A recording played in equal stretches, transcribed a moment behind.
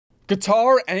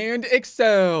Guitar and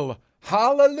excel.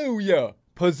 Hallelujah.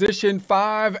 Position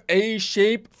 5, A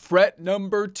shape, fret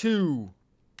number 2.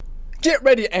 Get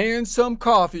ready and some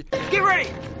coffee. Get ready.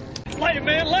 Lay it,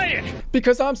 man, lay it.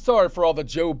 Because I'm sorry for all the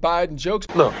Joe Biden jokes.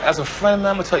 Look, as a friend,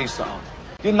 I'm gonna tell you something.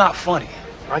 You're not funny.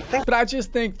 But I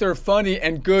just think they're funny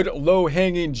and good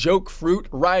low-hanging joke fruit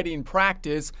writing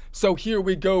practice. So here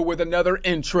we go with another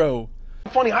intro.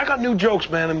 Funny, I got new jokes,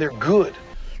 man, and they're good.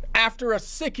 After a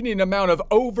sickening amount of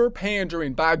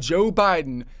over-pandering by Joe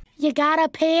Biden, you gotta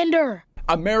pander.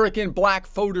 American black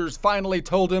voters finally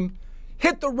told him,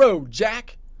 hit the road,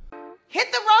 Jack. Hit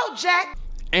the road, Jack.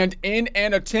 And in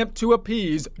an attempt to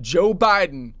appease, Joe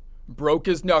Biden broke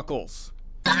his knuckles.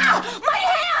 Ah, my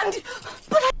hand!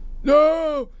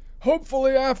 No!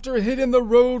 Hopefully after hitting the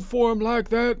road for him like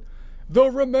that,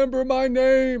 they'll remember my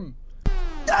name.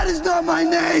 That is not my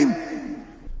name!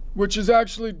 Which is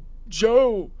actually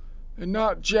Joe and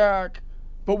not Jack.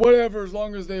 But whatever, as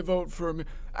long as they vote for me.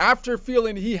 After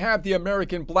feeling he had the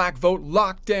American black vote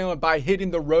locked down by hitting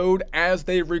the road as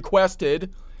they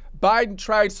requested, Biden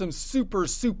tried some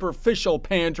superficial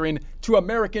pandering to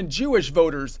American Jewish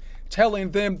voters,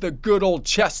 telling them the good old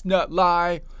chestnut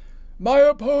lie, my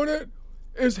opponent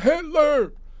is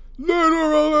Hitler,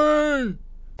 literally.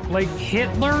 Like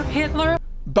Hitler?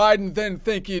 Biden then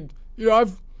thinking,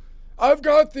 I've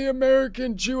got the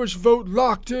American Jewish vote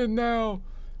locked in now.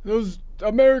 Those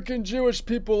American Jewish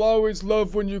people always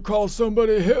love when you call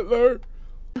somebody Hitler.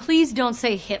 Please don't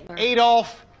say Hitler.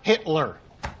 Adolf Hitler.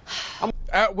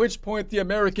 At which point the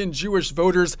American Jewish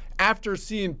voters, after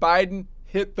seeing Biden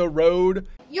hit the road,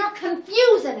 You're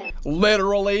confusing it.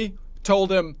 literally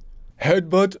told him,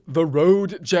 headbutt the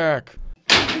road, Jack.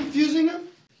 Confusing him?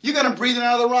 You got him breathing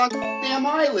out of the wrong damn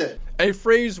eyelid. A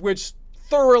phrase which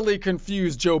thoroughly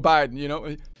confused Joe Biden,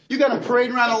 You got him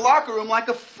parading around the locker room like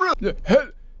a fruit.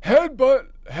 Headbutt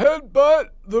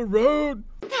the road.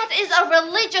 That is a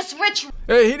religious ritual.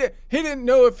 Hey, he didn't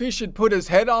know if he should put his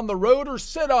head on the road or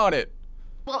sit on it.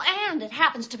 Well, and it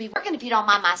happens to be working if you don't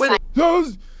mind my saying.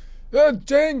 Those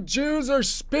dang Jews are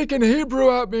speaking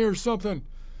Hebrew at me or something.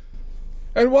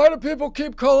 And why do people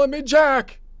keep calling me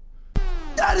Jack?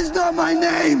 That is not my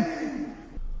name.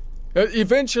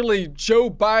 Eventually, Joe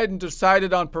Biden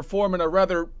decided on performing a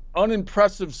rather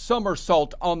unimpressive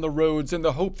somersault on the roads in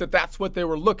the hope that that's what they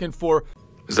were looking for.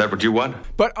 Is that what you want?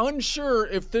 But unsure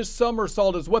if this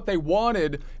somersault is what they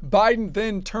wanted, Biden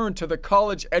then turned to the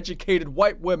college-educated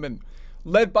white women,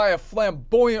 led by a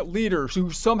flamboyant leader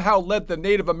who somehow led the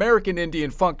Native American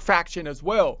Indian funk faction as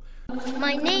well.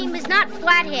 My name is not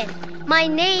Flathead. My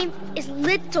name is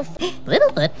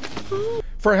Littlefoot.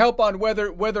 For help on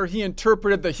whether he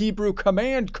interpreted the Hebrew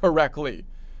command correctly.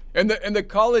 And the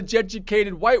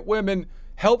college-educated white women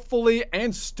helpfully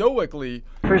and stoically.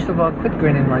 First of all, quit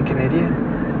grinning like an idiot.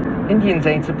 Indians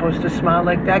ain't supposed to smile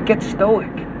like that. Get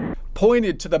stoic.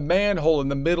 Pointed to the manhole in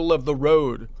the middle of the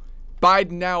road.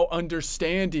 Biden now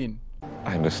understanding.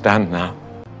 I understand now.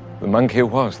 The monkey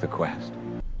was the quest.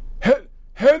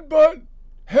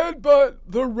 Headbutt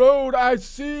the road, I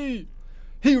see.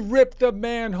 He ripped the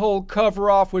manhole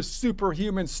cover off with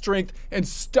superhuman strength and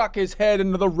stuck his head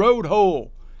into the road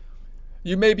hole.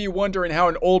 You may be wondering how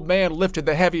an old man lifted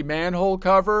the heavy manhole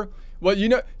cover. Well, you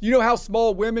know how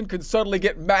small women can suddenly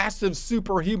get massive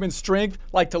superhuman strength,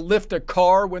 like to lift a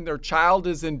car when their child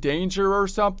is in danger or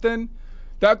something?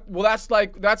 That's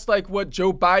like what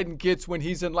Joe Biden gets when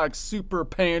he's in like super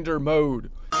pander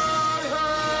mode.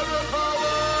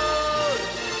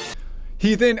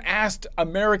 He then asked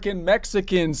American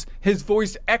Mexicans, his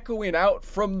voice echoing out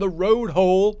from the road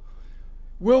hole,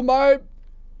 will my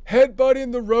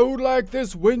headbutting the road like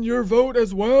this win your vote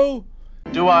as well?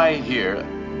 Do I hear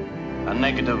a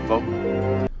negative vote?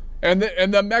 And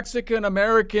the Mexican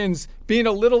Americans being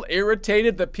a little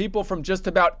irritated that people from just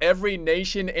about every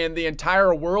nation in the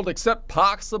entire world, except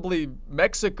possibly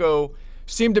Mexico,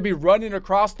 seem to be running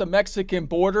across the Mexican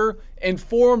border,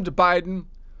 informed Biden,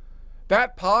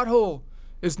 that pothole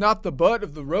is not the butt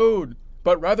of the road,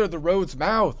 but rather the road's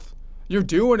mouth. You're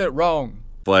doing it wrong.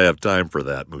 If I have time for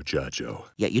that, muchacho.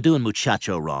 Yeah, you're doing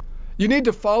muchacho wrong. You need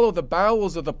to follow the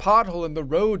bowels of the pothole in the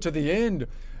road to the end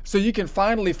so you can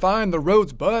finally find the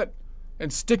road's butt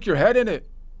and stick your head in it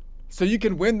so you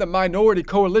can win the minority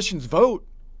coalition's vote.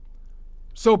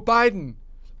 So Biden,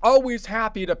 always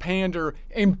happy to pander,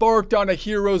 embarked on a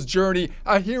hero's journey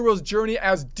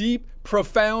as deep,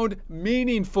 profound,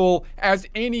 meaningful as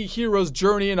any hero's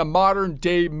journey in a modern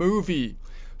day movie.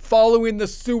 Following the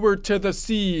sewer to the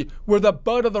sea, where the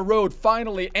butt of the road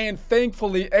finally and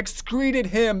thankfully excreted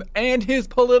him and his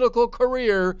political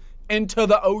career into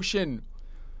the ocean.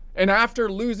 And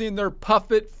after losing their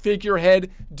puppet figurehead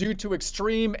due to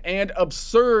extreme and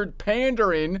absurd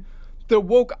pandering, the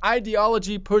woke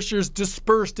ideology pushers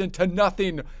dispersed into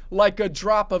nothing like a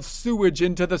drop of sewage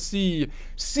into the sea,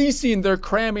 ceasing their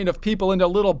cramming of people into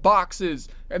little boxes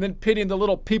and then pitting the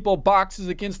little people boxes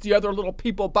against the other little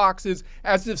people boxes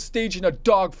as if staging a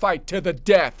dogfight to the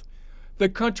death. The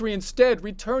country instead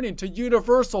returning to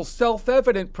universal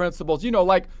self-evident principles,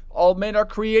 like all men are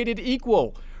created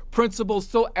equal, principles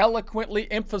so eloquently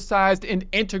emphasized and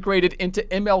integrated into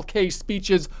MLK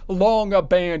speeches long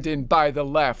abandoned by the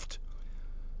left.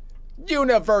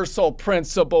 Universal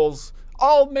principles.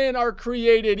 All men are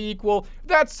created equal.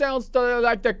 That sounds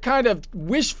like the kind of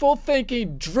wishful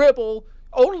thinking dribble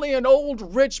only an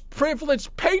old, rich,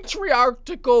 privileged,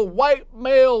 patriarchal white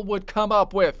male would come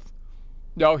up with.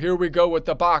 Now, here we go with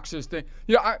the boxes thing.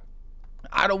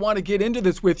 I don't want to get into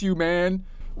this with you, man.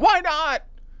 Why not?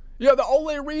 The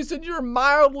only reason you're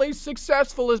mildly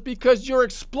successful is because you're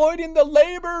exploiting the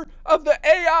labor of the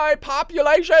AI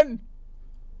population.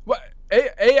 What?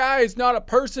 AI is not a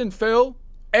person, Phil.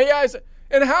 AI's,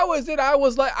 and how is it I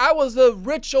was a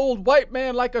rich old white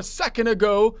man like a second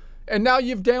ago, and now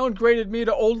you've downgraded me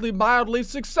to only mildly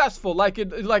successful, like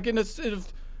in a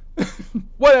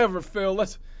whatever, Phil.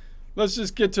 Let's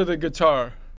just get to the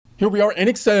guitar. Here we are in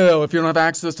Excel. If you don't have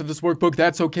access to this workbook,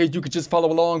 that's okay. You could just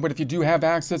follow along. But if you do have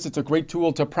access, it's a great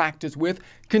tool to practice with.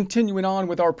 Continuing on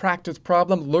with our practice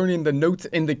problem, learning the notes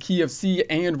in the key of C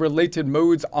and related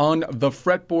modes on the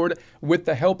fretboard with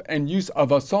the help and use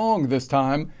of a song this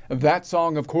time. That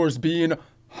song, of course, being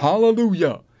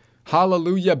Hallelujah.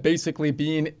 Hallelujah basically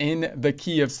being in the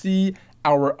key of C.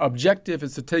 Our objective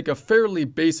is to take a fairly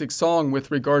basic song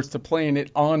with regards to playing it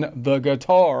on the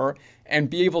guitar and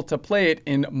be able to play it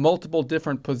in multiple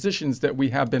different positions that we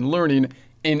have been learning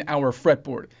in our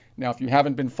fretboard. Now, if you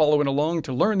haven't been following along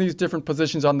to learn these different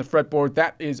positions on the fretboard,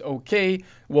 that is okay.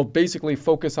 We'll basically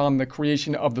focus on the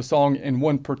creation of the song in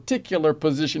one particular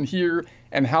position here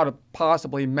and how to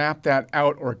possibly map that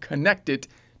out or connect it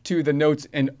to the notes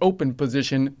in open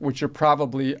position, which you're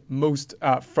probably most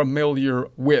familiar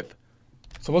with.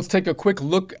 So let's take a quick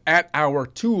look at our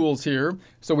tools here.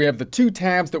 So we have the two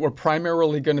tabs that we're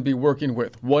primarily going to be working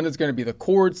with. One is going to be the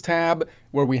chords tab,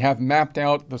 where we have mapped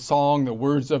out the song, the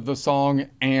words of the song,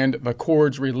 and the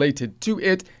chords related to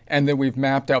it. And then we've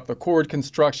mapped out the chord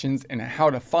constructions and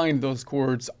how to find those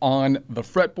chords on the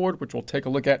fretboard, which we'll take a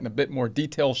look at in a bit more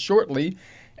detail shortly.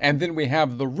 And then we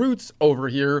have the roots over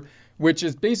here, which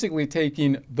is basically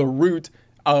taking the root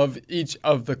of each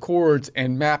of the chords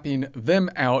and mapping them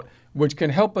out, which can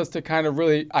help us to kind of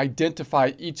really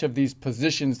identify each of these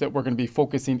positions that we're going to be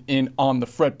focusing in on the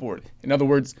fretboard. In other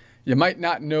words, you might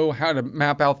not know how to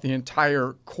map out the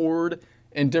entire chord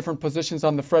in different positions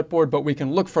on the fretboard, but we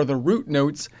can look for the root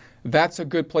notes. That's a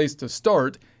good place to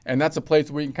start, and that's a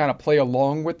place where you can kind of play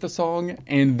along with the song,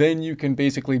 and then you can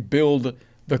basically build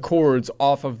the chords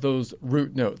off of those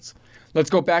root notes. Let's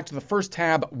go back to the first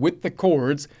tab with the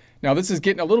chords. Now, this is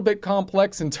getting a little bit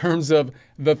complex in terms of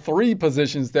the three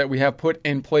positions that we have put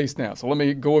in place now. So let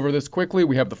me go over this quickly.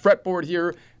 We have the fretboard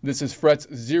here. This is frets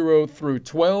 0 through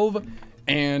 12.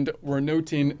 And we're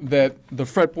noting that the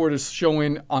fretboard is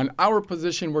showing on our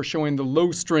position, we're showing the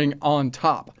low string on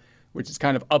top, which is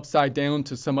kind of upside down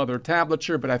to some other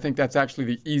tablature, but I think that's actually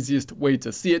the easiest way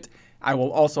to see it. I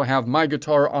will also have my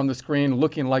guitar on the screen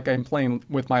looking like I'm playing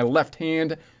with my left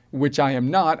hand, which I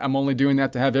am not. I'm only doing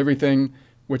that to have everything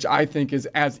which I think is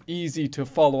as easy to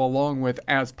follow along with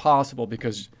as possible,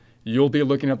 because you'll be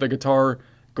looking at the guitar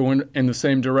going in the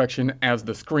same direction as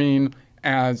the screen,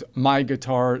 as my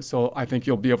guitar, so I think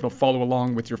you'll be able to follow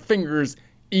along with your fingers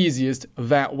easiest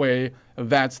that way.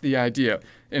 That's the idea.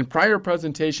 In prior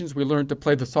presentations, we learned to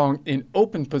play the song in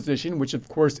open position, which of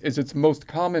course is its most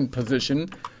common position.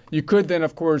 You could then,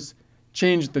 of course,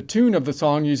 change the tune of the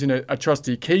song using a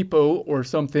trusty capo or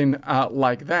something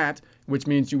like that, which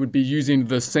means you would be using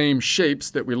the same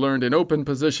shapes that we learned in open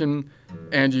position,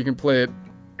 and you can play it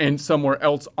in somewhere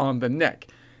else on the neck.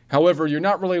 However, you're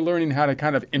not really learning how to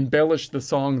kind of embellish the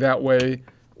song that way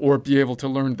or be able to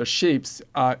learn the shapes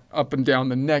up and down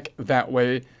the neck that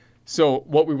way. So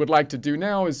what we would like to do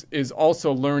now is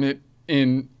also learn it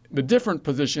in the different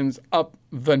positions up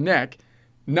the neck,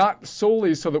 not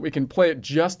solely so that we can play it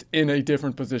just in a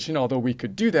different position, although we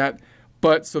could do that,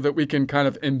 but so that we can kind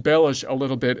of embellish a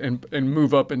little bit and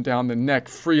move up and down the neck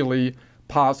freely,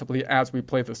 possibly as we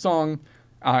play the song,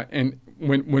 and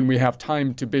when we have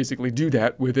time to basically do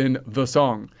that within the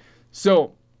song.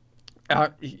 So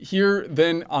here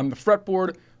then on the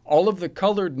fretboard, all of the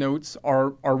colored notes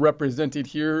are represented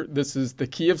here. This is the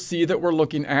key of C that we're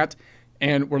looking at,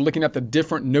 and we're looking at the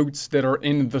different notes that are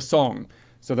in the song.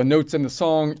 So the notes in the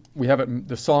song, we have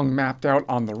the song mapped out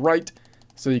on the right.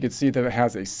 So you can see that it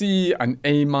has a C, an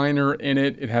A minor in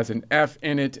it, it has an F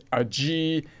in it, a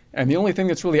G, and the only thing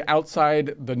that's really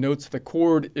outside the notes of the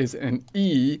chord is an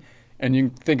E. And you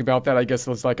can think about that, I guess,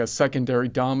 as like a secondary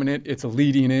dominant. It's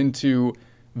leading into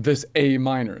this A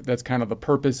minor. That's kind of the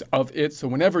purpose of it. So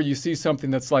whenever you see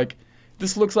something that's like,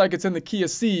 this looks like it's in the key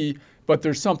of C, but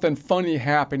there's something funny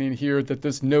happening here that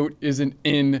this note isn't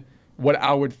in what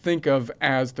I would think of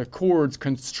as the chords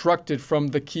constructed from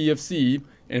the key of C.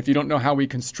 And if you don't know how we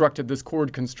constructed this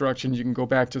chord construction, you can go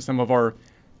back to some of our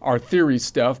theory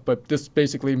stuff, but this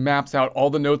basically maps out all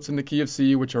the notes in the key of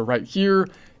C, which are right here.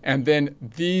 And then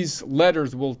these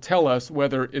letters will tell us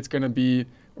whether it's going to be,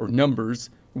 or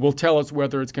numbers, will tell us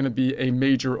whether it's going to be a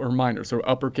major or minor. So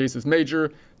uppercase is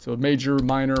major, so major,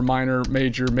 minor, minor,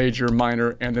 major, major,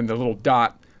 minor, and then the little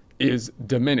dot is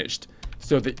diminished.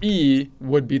 So the E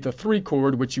would be the 3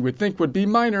 chord, which you would think would be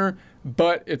minor,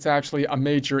 but it's actually a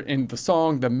major in the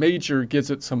song. The major gives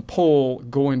it some pull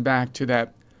going back to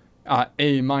that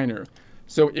A minor.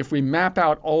 So if we map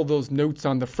out all those notes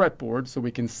on the fretboard so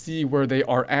we can see where they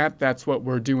are at, that's what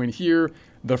we're doing here.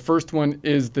 The first one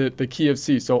is the key of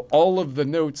C. So all of the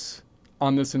notes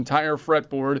on this entire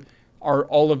fretboard are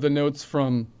all of the notes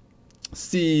from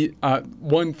C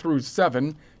 1 through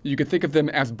 7. You could think of them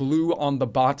as blue on the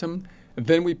bottom.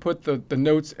 Then we put the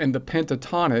notes in the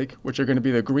pentatonic, which are going to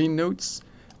be the green notes,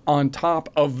 on top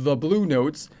of the blue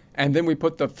notes. And then we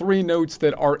put the 3 notes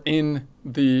that are in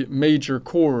the major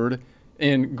chord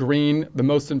in green, the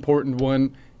most important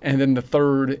one, and then the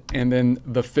 3rd, and then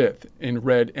the 5th in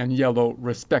red and yellow,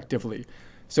 respectively.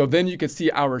 So then you can see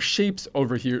our shapes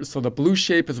over here. So the blue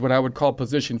shape is what I would call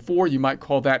position 4. You might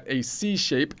call that a C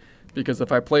shape, because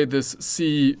if I play this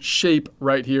C shape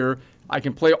right here, I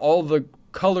can play all the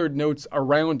colored notes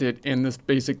around it in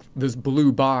this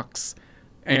blue box,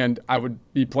 and I would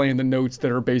be playing the notes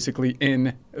that are basically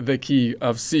in the key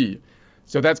of C.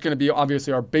 So that's going to be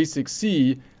obviously our basic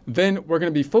C. Then we're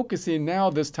going to be focusing now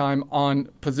this time on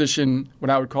position, what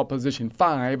I would call position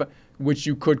 5, which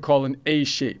you could call an A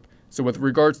shape. So with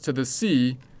regards to the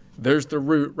C, there's the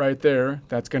root right there.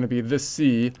 That's going to be this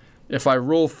C. If I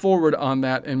roll forward on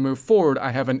that and move forward,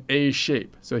 I have an A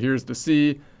shape. So here's the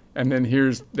C, and then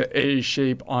here's the A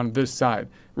shape on this side.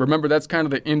 Remember, that's kind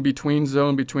of the in-between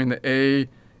zone between the A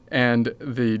and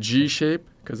the G shape,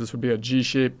 because this would be a G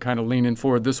shape kind of leaning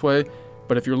forward this way.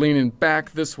 But if you're leaning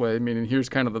back this way, meaning here's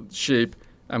kind of the shape,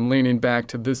 I'm leaning back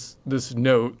to this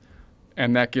note,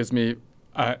 and that gives me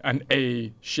an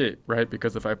A shape, right?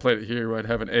 Because if I played it here, I'd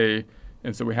have an A,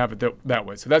 and so we have it that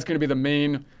way. So that's going to be the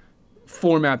main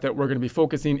format that we're going to be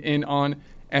focusing in on.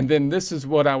 And then this is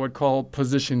what I would call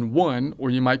position 1,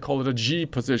 or you might call it a G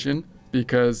position,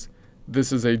 because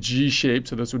this is a G shape,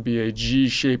 so this would be a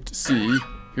G-shaped C.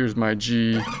 Here's my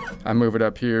G. I move it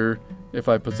up here. If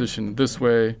I position it this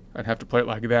way, I'd have to play it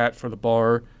like that for the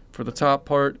bar for the top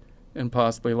part, and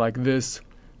possibly like this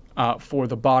for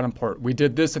the bottom part. We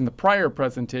did this in the prior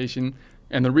presentation,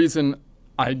 and the reason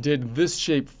I did this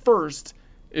shape first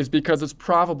is because it's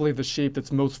probably the shape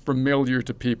that's most familiar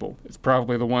to people. It's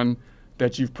probably the one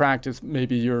that you've practiced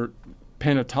maybe your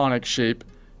pentatonic shape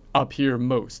up here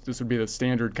most. This would be the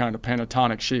standard kind of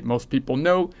pentatonic shape most people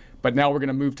know, but now we're going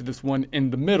to move to this one in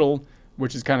the middle,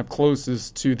 which is kind of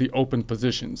closest to the open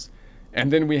positions.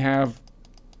 And then we have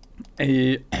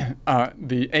the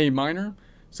A minor.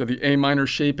 So the A minor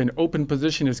shape in open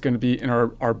position is going to be in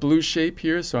our blue shape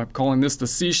here. So I'm calling this the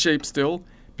C shape still,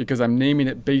 because I'm naming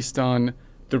it based on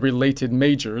the related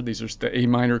major. These are the A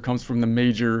minor comes from the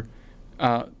major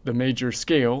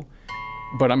scale.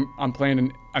 But I'm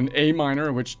playing an A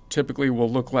minor, which typically will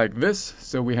look like this.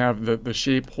 So we have the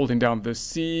shape holding down the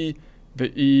C,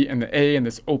 the E, and the A, and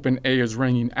this open A is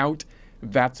ringing out.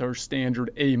 That's our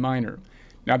standard A minor.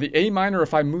 Now the A minor,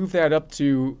 if I move that up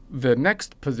to the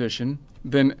next position,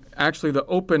 then actually the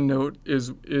open note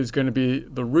is going to be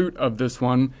the root of this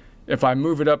one. If I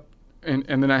move it up, and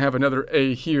then I have another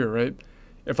A here, right?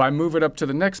 If I move it up to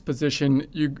the next position,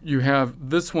 you have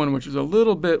this one, which is a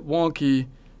little bit wonky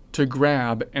to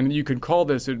grab, and you could call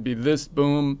this, it'd be this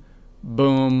boom,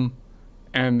 boom,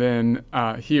 and then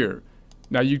here.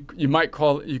 Now you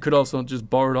could also just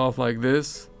bar it off like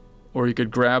this, or you could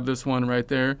grab this one right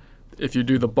there. If you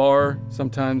do the bar,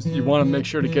 sometimes you want to make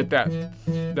sure to get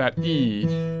that E,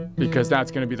 because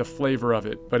that's going to be the flavor of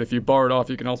it. But if you bar it off,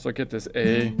 you can also get this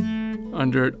A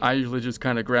under it. I usually just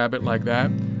kind of grab it like that.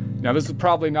 Now this is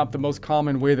probably not the most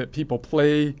common way that people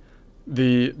play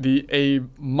the A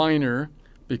minor,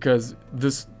 because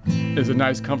this is a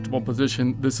nice comfortable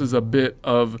position. This is a bit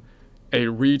of a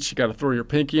reach. You got to throw your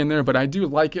pinky in there, but I do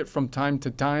like it from time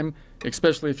to time,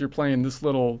 especially if you're playing this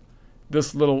little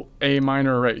A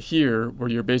minor right here, where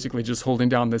you're basically just holding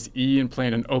down this E and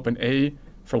playing an open A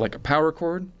for like a power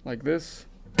chord, like this.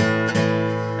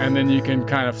 And then you can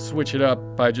kind of switch it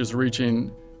up by just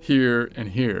reaching here and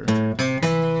here.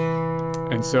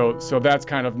 And so that's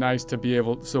kind of nice to be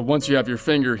able, so once you have your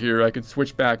finger here, I could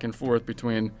switch back and forth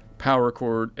between power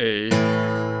chord A,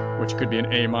 which could be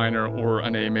an A minor or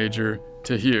an A major,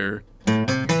 to here,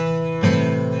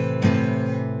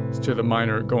 to the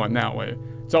minor going that way.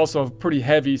 It's also a pretty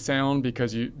heavy sound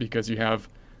because you have,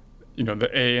 you know, the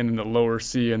A and then the lower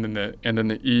C and then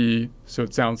the E, so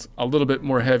it sounds a little bit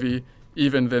more heavy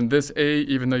even than this A,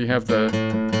 even though you have the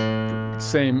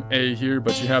same A here,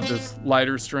 but you have this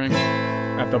lighter string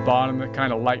at the bottom that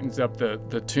kind of lightens up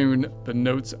the tune, the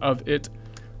notes of it.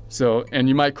 So, and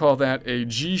you might call that a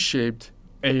G-shaped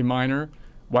A minor.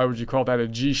 Why would you call that a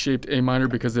G-shaped A minor?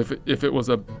 Because if it was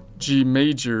a G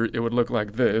major, it would look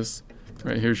like this.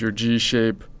 Right, here's your G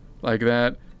shape like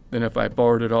that. Then if I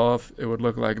barred it off, it would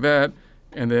look like that.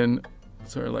 And then,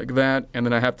 sorry, like that. And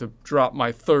then I have to drop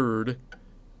my third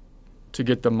to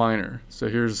get the minor. So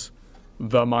here's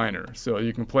the minor. So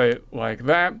you can play it like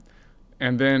that.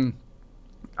 And then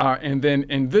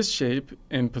in this shape,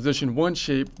 in position 1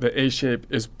 shape, the A shape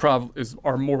is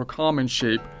our more common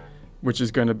shape, which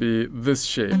is going to be this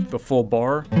shape, the full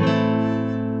bar,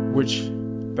 which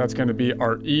that's going to be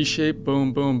our E shape,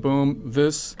 boom, boom, boom.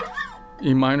 This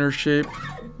E minor shape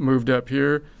moved up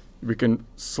here. We can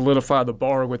solidify the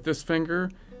bar with this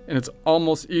finger, and it's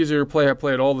almost easier to play. I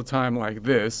play it all the time like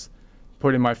this,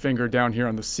 putting my finger down here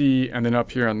on the C and then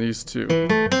up here on these two.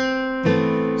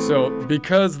 So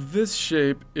because this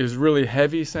shape is really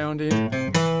heavy sounding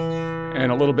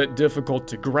and a little bit difficult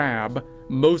to grab,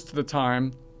 most of the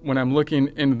time when I'm looking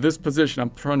in this position, I'm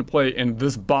trying to play in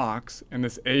this box, in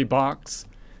this A box,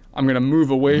 I'm going to move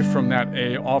away from that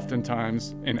A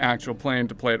oftentimes in actual playing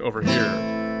to play it over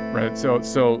here, right? So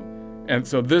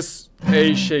this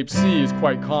A-shaped C is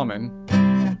quite common.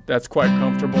 That's quite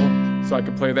comfortable. So I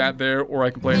can play that there, or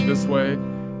I can play it this way.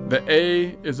 The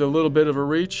A is a little bit of a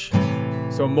reach.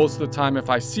 So most of the time, if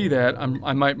I see that,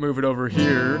 I might move it over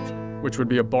here, which would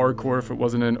be a bar chord if it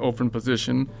wasn't in an open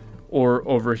position, or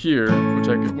over here, which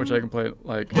I can play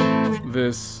like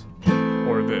this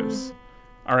or this.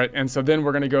 All right, and so then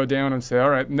we're going to go down and say,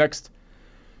 all right, next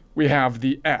we have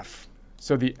the F.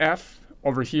 So the F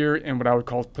over here in what I would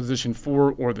call position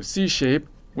 4 or the C shape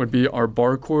would be our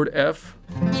bar chord F,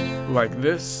 like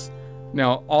this.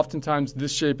 Now, oftentimes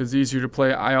this shape is easier to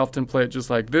play. I often play it just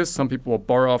like this. Some people will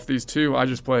bar off these two. I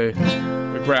just play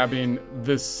grabbing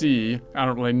this C. I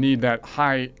don't really need that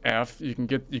high F. You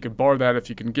can bar that if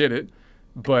you can get it.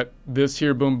 But this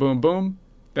here, boom, boom, boom,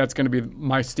 that's going to be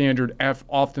my standard F,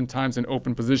 oftentimes in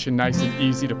open position, nice and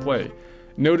easy to play.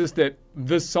 Notice that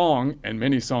this song, and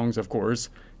many songs, of course,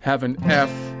 have an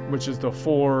F, which is the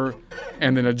 4,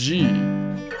 and then a G.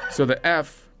 So the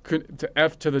F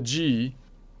to the G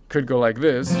could go like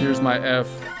this. Here's my F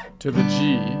to the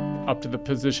G, up to the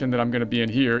position that I'm going to be in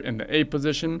here, in the A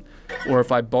position. Or if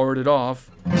I barred it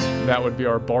off, that would be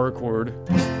our bar chord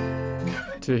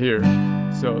to here.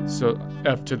 So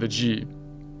F to the G.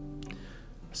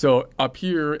 So up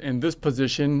here in this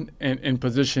position, and in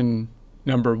position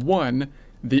number 1,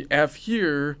 the F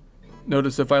here,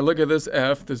 notice if I look at this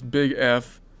F, this big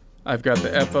F, I've got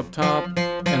the F up top,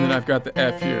 and then I've got the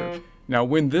F here. Now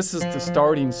when this is the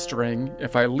starting string,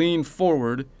 if I lean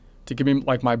forward to give me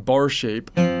like my bar shape,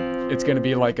 it's going to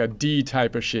be like a D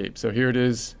type of shape. So here it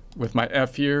is with my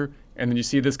F here, and then you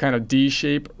see this kind of D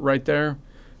shape right there.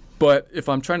 But if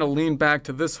I'm trying to lean back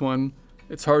to this one,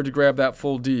 it's hard to grab that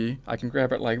full D. I can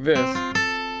grab it like this,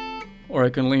 or I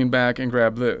can lean back and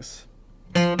grab this.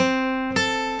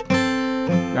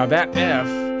 Now that F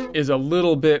is a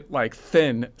little bit like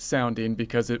thin sounding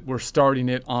because we're starting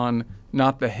it on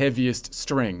not the heaviest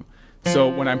string. So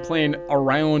when I'm playing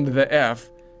around the F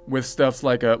with stuff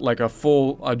like a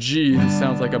full G, it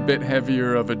sounds like a bit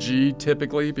heavier of a G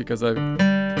typically because I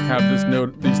have this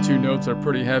note. These two notes are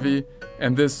pretty heavy,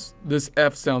 and this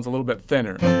F sounds a little bit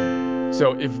thinner.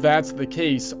 So if that's the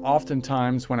case,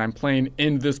 oftentimes when I'm playing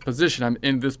in this position, I'm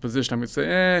going to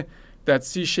say, that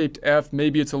C-shaped F,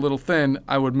 maybe it's a little thin.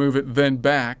 I would move it then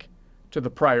back to the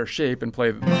prior shape and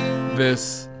play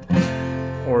this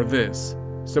or this.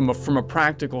 So from a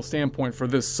practical standpoint for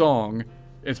this song,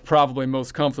 it's probably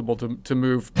most comfortable to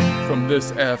move from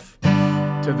this F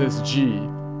to this G,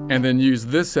 and then use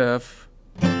this F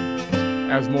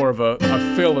as more of a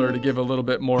filler to give a little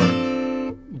bit more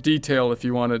detail if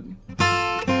you wanted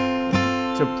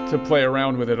to to play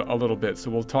around with it a little bit. So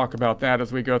we'll talk about that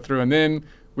as we go through. And then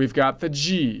we've got the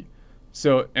G.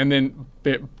 So, and then,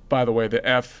 by the way, the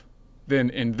F, then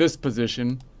in this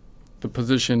position, the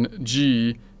position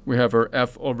G, we have our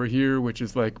F over here, which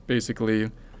is like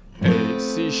basically a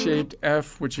C-shaped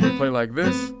F, which you can play like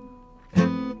this.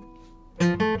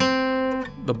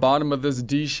 The bottom of this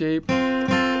D shape,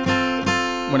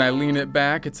 when I lean it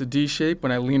back, it's a D shape.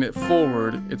 When I lean it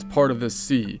forward, it's part of this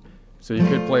C. So you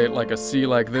could play it like a C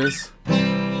like this.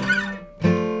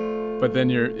 But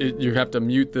then you have to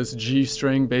mute this G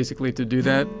string basically to do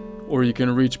that. Or you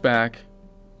can reach back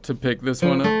to pick this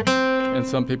one up. And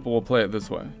some people will play it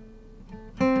this way.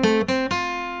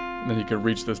 And then you can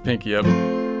reach this pinky up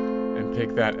and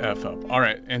pick that F up. All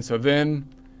right, and so then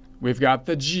we've got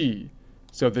the G.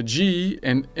 So the G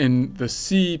in the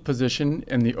C position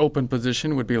and the open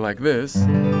position would be like this.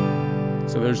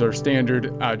 So there's our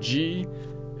standard G.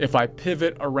 If I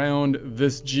pivot around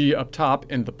this G up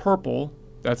top in the purple,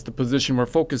 that's the position we're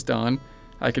focused on,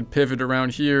 I could pivot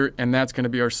around here, and that's going to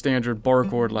be our standard bar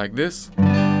chord like this.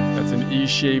 That's an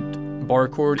E-shaped bar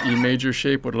chord. E major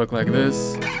shape would look like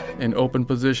this. In open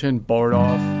position, barred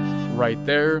off right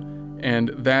there. And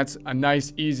that's a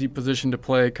nice, easy position to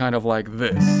play, kind of like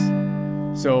this.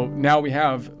 So now we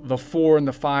have the 4 and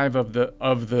the 5 of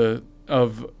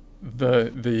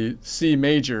the C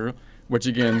major, which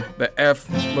again, the F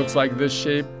looks like this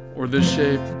shape or this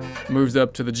shape, moves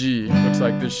up to the G, looks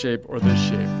like this shape or this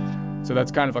shape. So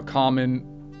that's kind of a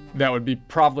common, that would be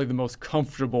probably the most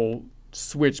comfortable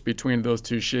switch between those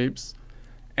two shapes.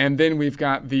 And then we've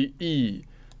got the E.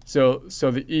 So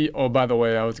the E, oh, by the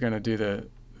way, I was gonna do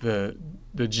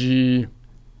the G,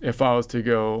 if I was to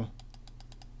go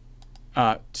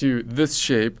to this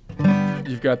shape,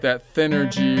 you've got that thinner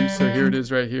G, so here it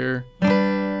is right here.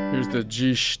 Here's the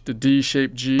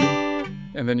D-shaped G,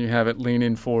 and then you have it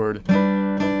leaning forward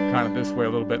kind of this way, a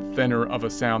little bit thinner of a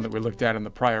sound that we looked at in the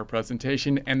prior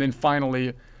presentation. And then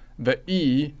finally, the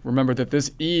E, remember that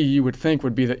this E you would think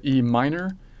would be the E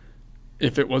minor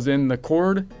if it was in the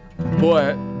chord,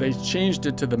 but they changed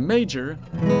it to the major.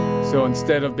 So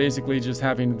instead of basically just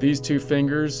having these two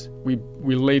fingers, we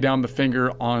lay down the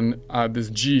finger on this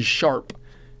G sharp,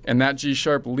 and that G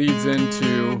sharp leads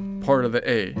into part of the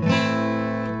A.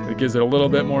 It gives it a little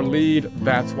bit more lead.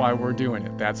 That's why we're doing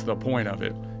it. That's the point of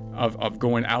it, of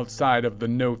going outside of the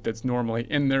note that's normally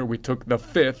in there. We took the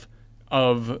 5th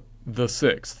of the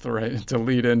 6th, right, to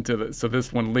lead into the, so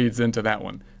this one leads into that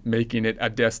one, making it a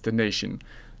destination.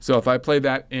 So if I play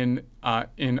that in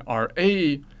our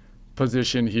A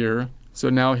position here, so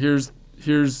now here's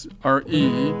our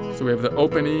E, so we have the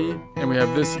open E and we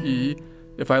have this E.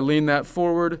 If I lean that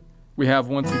forward, we have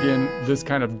once again this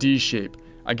kind of D shape.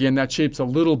 Again, that shape's a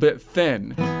little bit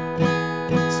thin.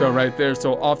 So right there,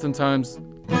 so oftentimes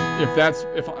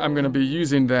if I'm gonna be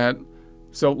using that,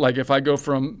 so like if I go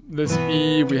from this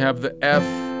E, we have the F,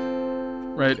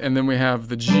 right, and then we have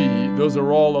the G, those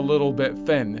are all a little bit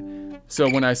thin. So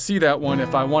when I see that one,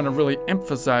 if I want to really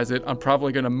emphasize it, I'm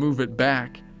probably going to move it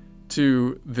back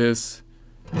to this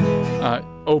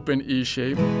open E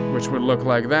shape, which would look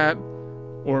like that,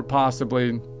 or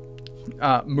possibly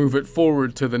move it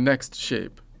forward to the next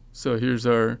shape. So here's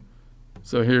our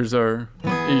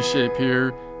E shape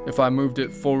here. If I moved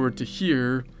it forward to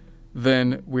here,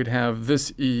 then we'd have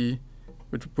this E,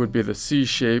 which would be the C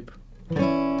shape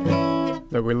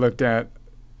that we looked at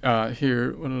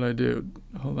here. What did I do?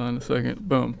 Hold on a second.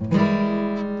 Boom.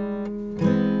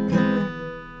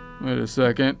 Wait a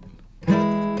second.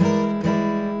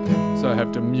 So I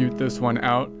have to mute this one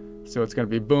out. So it's going to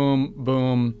be boom,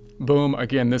 boom, boom.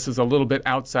 Again, this is a little bit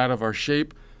outside of our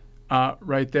shape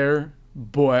right there,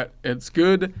 but it's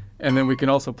good. And then we can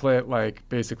also play it like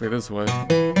basically this way.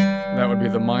 That would be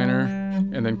the minor,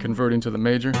 and then converting to the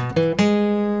major.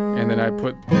 And then I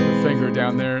put the finger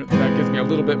down there. That gives me a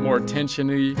little bit more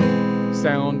tension-y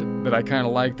sound that I kind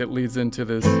of like, that leads into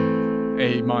this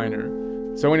A minor.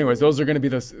 So anyways, those are going to be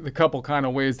the couple kind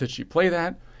of ways that you play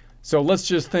that. So let's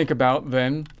just think about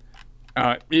then,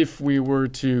 if we were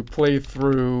to play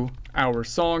through our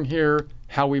song here,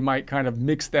 how we might kind of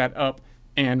mix that up.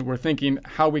 And we're thinking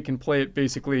how we can play it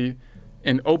basically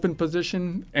in open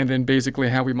position, and then basically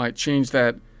how we might change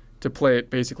that to play it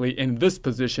basically in this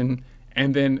position,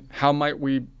 and then how might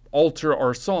we alter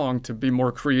our song to be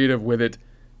more creative with it,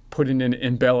 putting in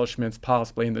embellishments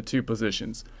possibly in the two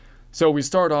positions. So we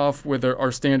start off with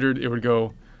our standard. It would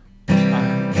go,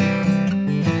 that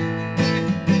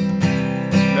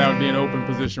would be an open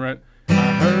position, right?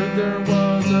 I heard there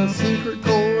was a secret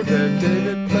chord that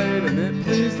David played and it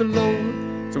pleased the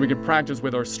Lord. So we could practice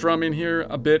with our strumming here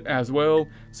a bit as well.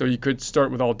 So you could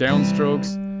start with all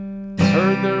downstrokes.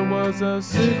 heard there was a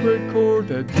secret chord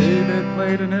that David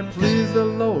played and it pleased the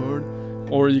Lord.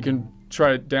 Or you can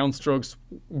try downstrokes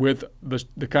with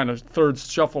the kind of third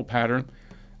shuffle pattern.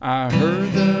 I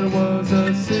heard there was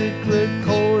a secret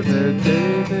chord that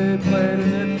David played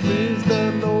and it pleased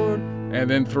the Lord. And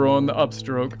then throw in the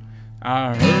upstroke.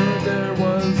 I heard there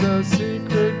was a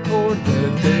secret chord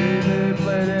that David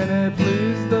played and it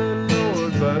pleased the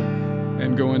Lord.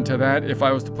 And go into that. If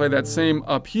I was to play that same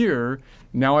up here,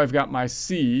 now I've got my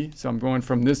C. So I'm going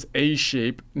from this A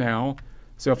shape now.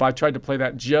 So if I tried to play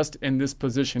that just in this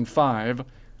position 5,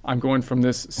 I'm going from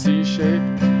this C shape.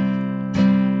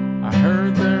 I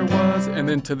heard there was, and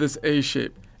then to this A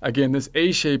shape. Again, this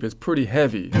A shape is pretty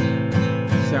heavy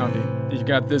sounding. You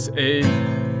got this A,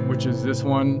 which is this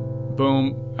one,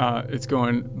 boom. It's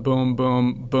going boom,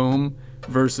 boom, boom,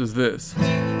 versus this,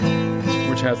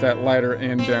 which has that lighter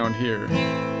end down here.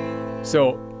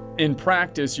 So in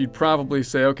practice, you'd probably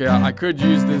say, okay, I could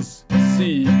use this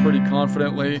C pretty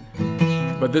confidently,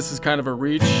 but this is kind of a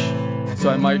reach, so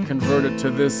I might convert it to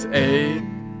this A,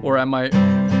 or I might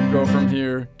go from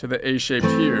here to the A shaped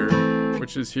here,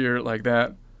 which is here like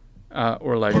that,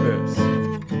 or like this.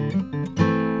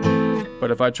 But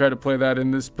if I try to play that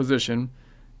in this position,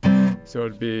 so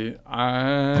it'd be,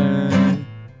 I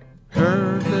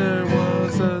heard there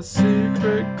was a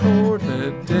secret chord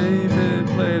that David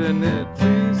played and it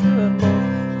pleased the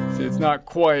Lord. See, it's not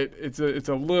quite, it's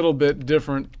a little bit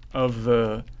different of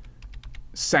the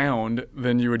sound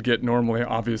than you would get normally,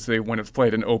 obviously, when it's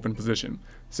played in open position.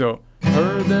 So,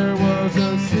 heard there was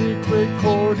a secret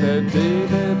chord that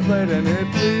David played and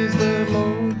it pleased the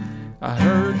Lord. I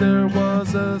heard there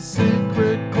was a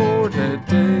secret chord that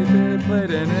David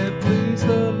played and it pleased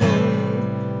the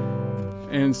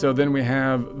Lord. And so then we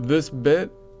have this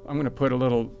bit. I'm going to put a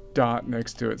little dot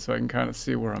next to it so I can kind of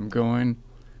see where I'm going.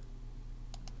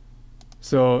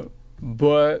 So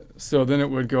then it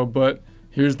would go, but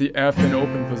here's the F in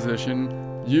open position.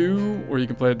 You, or you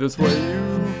can play it this way,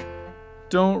 you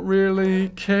don't really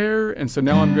care. And so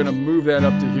now I'm going to move that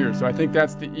up to here. So I think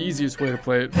that's the easiest way to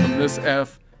play it, from this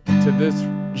F to this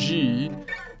G.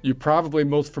 You're probably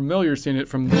most familiar seeing it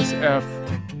from this F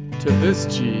to this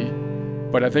G,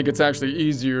 but I think it's actually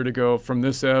easier to go from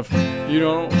this F, you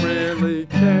don't really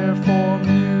care for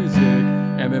music,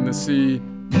 and then the C,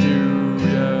 do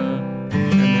ya,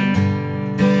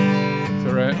 and then,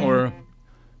 so right, or,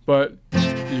 but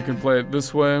you can play it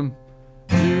this way,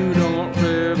 you don't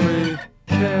really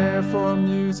care for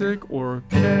music, or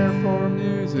care for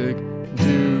music,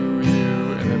 do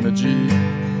you, and then the G.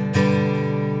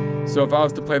 So if I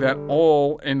was to play that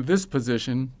all in this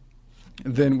position,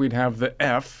 then we'd have the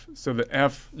F. So the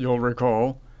F, you'll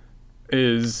recall,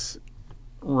 is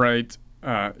right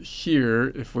here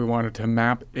if we wanted to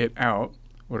map it out.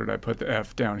 Where did I put the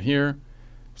F? Down here.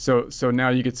 So now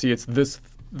you can see it's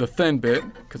the thin bit,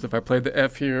 because if I played the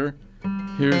F here,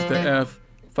 here's the F.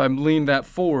 If I lean that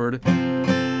forward,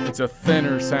 it's a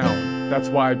thinner sound. That's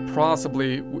why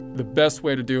possibly the best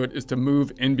way to do it is to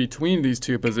move in between these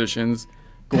two positions,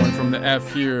 going from the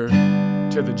F here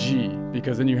to the G,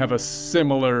 because then you have a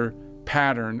similar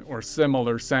pattern or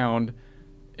similar sound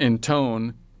in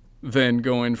tone than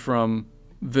going from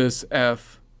this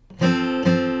F to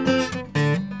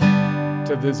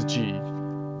this G.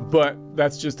 But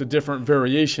that's just a different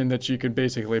variation that you could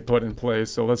basically put in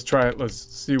place. So let's try it. Let's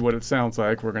see what it sounds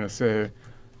like. We're going to say,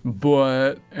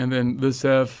 but, and then this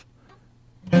F,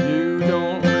 you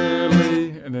don't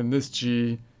really, and then this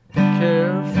G,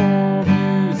 care for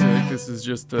music. This is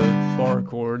just the bar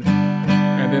chord.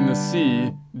 And then the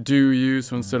C, do you.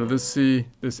 So instead of this C,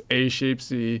 this A-shaped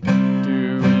C,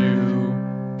 do you.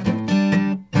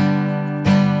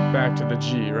 Back to the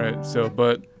G, right? So,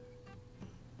 but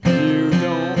you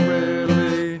don't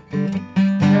really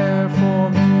care for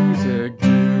music,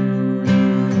 do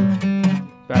you.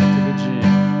 Back to the G.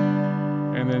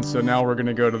 And then so now we're going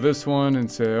to go to this one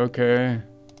and say, okay.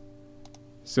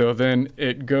 So then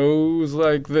it goes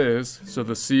like this. So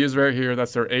the C is right here.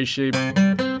 That's our A shape.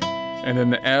 And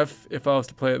then the F, if I was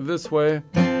to play it this way,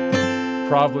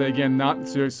 probably again not.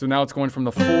 So now it's going from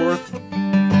the 4th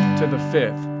to the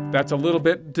 5th. That's a little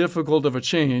bit difficult of a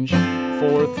change.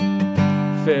 4th,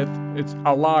 5th. It's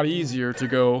a lot easier to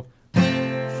go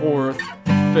 4th,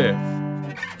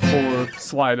 5th, 4th,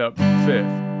 slide up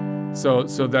 5th.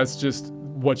 So that's just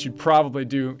what you'd probably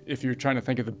do if you're trying to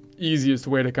think of the easiest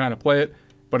way to kind of play it.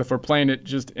 But if we're playing it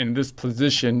just in this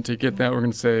position to get that, we're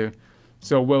going to say,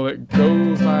 so well, it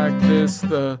goes like this,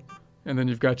 and then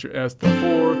you've got your S, the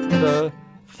 4th, the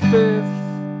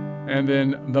 5th, and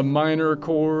then the minor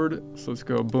chord. So let's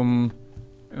go boom,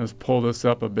 and let's pull this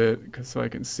up a bit so I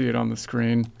can see it on the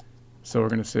screen. So we're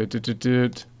going to say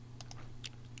do.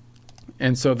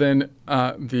 And so then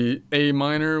the A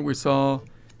minor we saw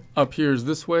up here is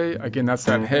this way. Again, that's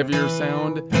that heavier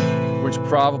sound, which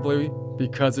probably,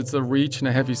 because it's a reach and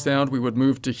a heavy sound, we would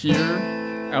move to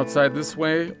here, outside this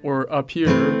way, or up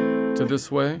here to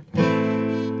this way,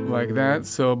 like that.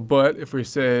 So, but if we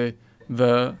say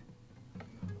the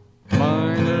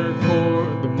minor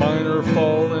chord, the minor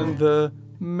fall, and the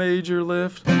major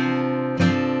lift,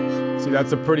 see,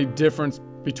 that's a pretty difference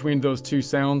between those two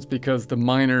sounds because the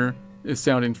minor is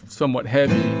sounding somewhat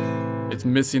heavy. It's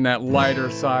missing that lighter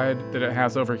side that it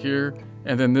has over here,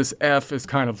 and then this F is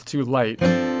kind of too light,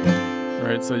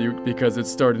 right? So because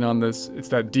it's starting on this, it's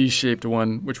that D-shaped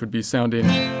one, which would be sounding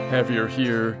heavier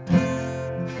here,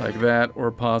 like that,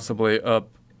 or possibly up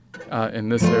in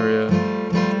this area.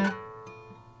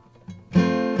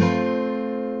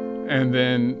 And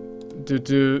then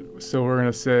so we're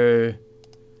gonna say,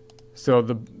 so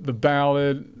the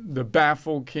ballad, the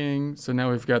baffled king. So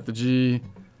now we've got the G,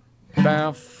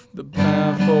 the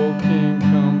baffled king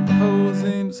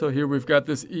composing. So here we've got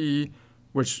this E,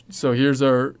 which, so here's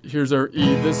our E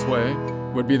this way,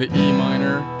 would be the E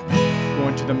minor,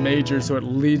 going to the major, so it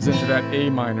leads into that A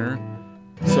minor.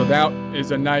 So that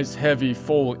is a nice heavy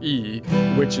full E,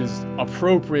 which is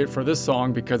appropriate for this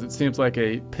song because it seems like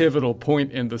a pivotal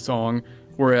point in the song.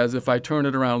 Whereas if I turn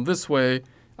it around this way,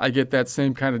 I get that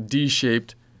same kind of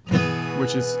D-shaped,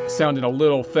 which is sounding a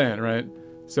little thin, right?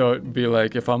 So it'd be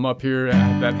like if I'm up here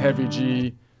at that heavy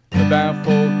G, the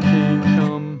baffled king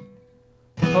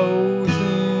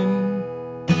composing,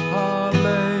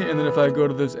 hallelujah, and then if I go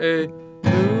to this A,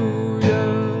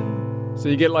 so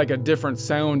you get like a different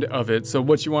sound of it. So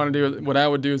what you want to do, what I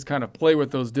would do is kind of play with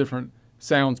those different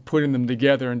sounds, putting them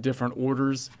together in different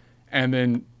orders, and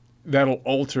then that'll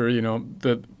alter, you know,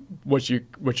 what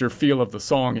your feel of the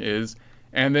song is.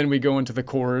 And then we go into the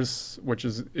chorus, which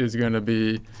is going to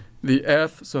be the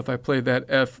F. So if I play that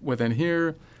F within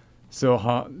here, so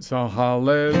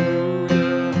hallelujah,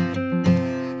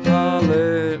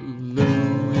 hallelujah,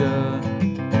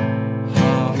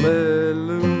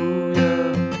 hallelujah,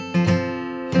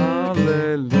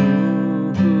 hallelujah.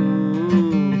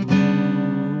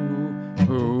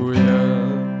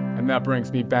 And that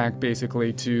brings me back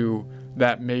basically to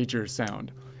that major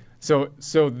sound. So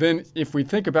then if we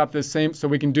think about this same, so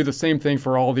we can do the same thing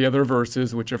for all the other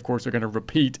verses, which of course are going to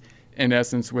repeat in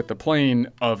essence with the playing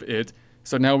of it.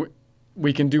 So now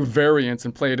we can do variants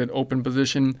and play it in open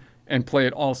position and play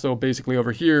it also basically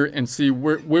over here and see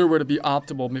where would it be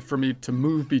optimal for me to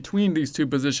move between these two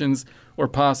positions or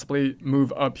possibly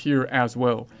move up here as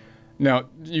well. Now,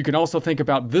 you can also think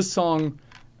about this song.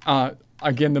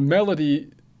 Again, the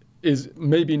melody is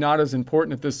maybe not as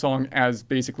important at this song as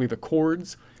basically the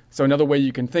chords. So another way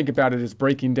you can think about it is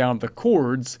breaking down the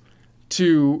chords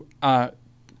of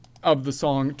the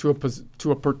song to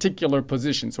a particular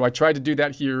position. So I tried to do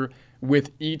that here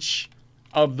with each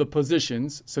of the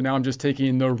positions. So now I'm just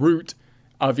taking the root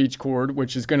of each chord,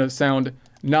 which is going to sound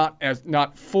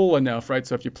not full enough, right?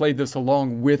 So if you played this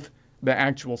along with the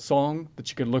actual song that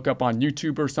you could look up on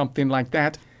YouTube or something like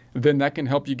that, then that can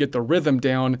help you get the rhythm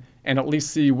down and at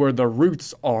least see where the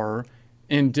roots are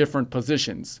in different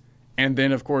positions. And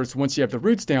then, of course, once you have the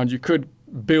roots down, you could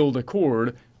build a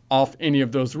chord off any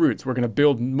of those roots. We're going to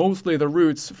build mostly the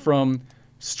roots from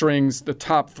strings, the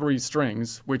top 3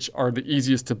 strings, which are the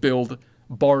easiest to build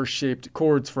bar-shaped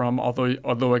chords from,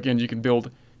 although again, you can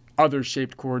build other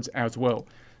shaped chords as well.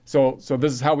 So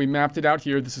this is how we mapped it out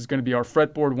here. This is going to be our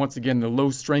fretboard. Once again, the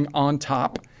low string on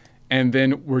top. And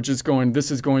then we're just going, this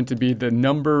is going to be the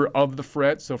number of the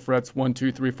fret. So frets 1,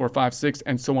 2, 3, 4, 5, 6,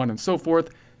 and so on and so forth.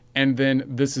 And then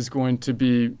this is going to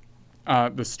be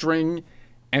the string.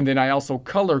 And then I also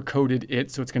color coded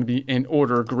it. So it's going to be in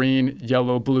order: green,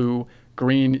 yellow, blue,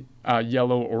 green,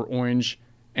 yellow, or orange,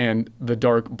 and the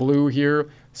dark blue here.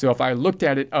 So if I looked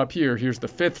at it up here, here's the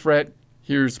 5th fret,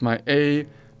 here's my A.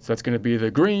 So it's going to be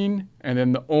the green, and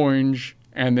then the orange,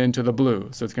 and then to the blue.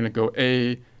 So it's going to go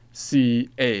A, C,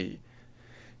 A.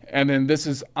 And then this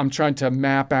is, I'm trying to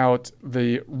map out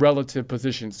the relative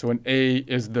position. So an A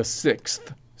is the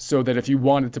 6th. So that if you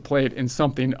wanted to play it in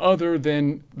something other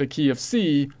than the key of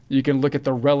C, you can look at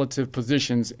the relative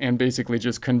positions and basically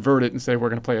just convert it and say we're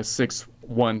going to play a 6,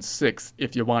 1, 6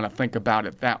 if you want to think about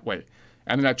it that way.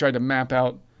 And then I tried to map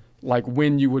out like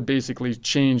when you would basically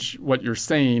change what you're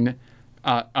saying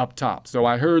up top. So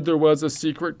I heard there was a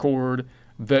secret chord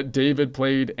that David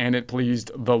played and it pleased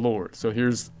the Lord. So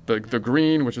here's the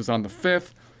green, which is on the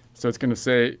 5th. So it's going to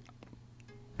say,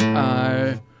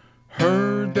 I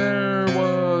heard there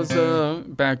was a,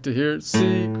 back to here,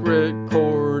 secret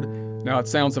chord. Now it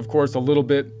sounds, of course, a little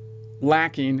bit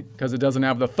lacking because it doesn't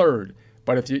have the third.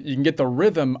 But if you can get the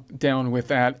rhythm down with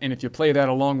that, and if you play that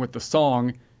along with the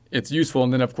song, it's useful.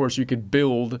 And then, of course, you could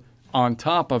build on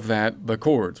top of that the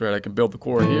chords, right? I can build the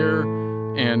chord here,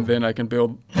 and then I can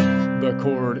build the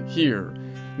chord here.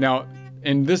 Now,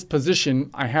 in this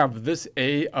position, I have this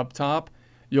A up top.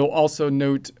 You'll also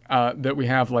note that we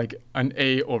have like an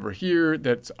A over here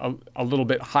that's a little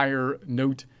bit higher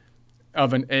note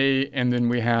of an A, and then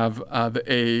we have the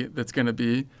A that's going to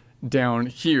be down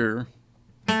here,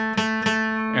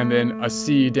 and then a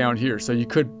C down here. So you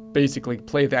could basically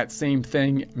play that same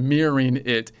thing, mirroring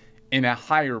it in a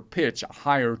higher pitch, a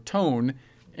higher tone.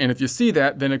 And if you see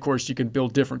that, then of course you can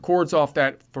build different chords off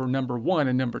that for number 1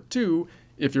 and number 2.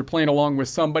 If you're playing along with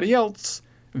somebody else,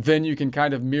 then you can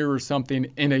kind of mirror something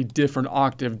in a different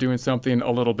octave, doing something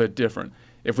a little bit different.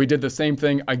 If we did the same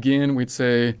thing again, we'd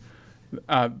say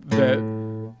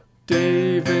that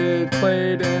David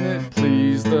played and it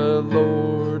pleased the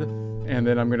Lord. And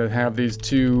then I'm going to have these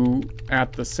two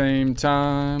at the same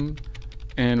time.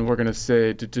 And we're going to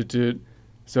say,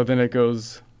 so then it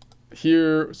goes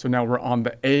here. So now we're on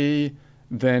the A,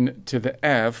 then to the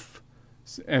F,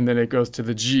 and then it goes to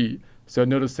the G. So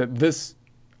notice that this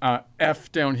F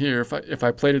down here, if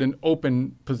I played it in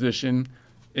open position,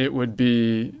 it would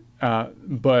be,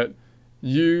 but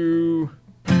you,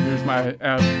 here's my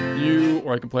F, you,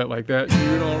 or I can play it like that.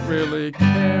 You don't really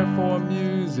care for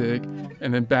music,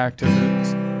 and then back to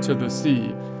the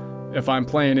C. If I'm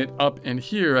playing it up in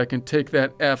here, I can take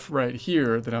that F right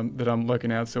here that I'm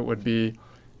looking at. So it would be,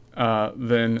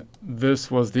 then this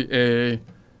was the A,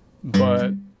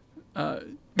 but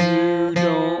you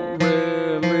don't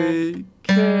really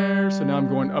care. So now I'm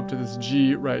going up to this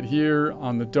G right here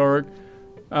on the dark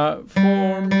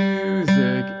for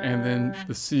music, and then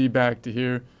the C back to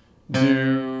here.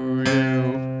 Do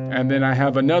you? And then I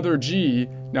have another G.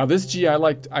 Now this G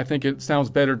I think it sounds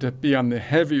better to be on the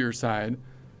heavier side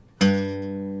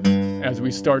as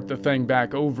we start the thing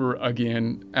back over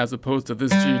again, as opposed to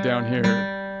this G down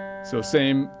here. So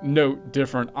same note,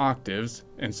 different octaves.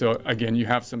 And so again, you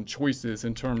have some choices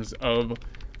in terms of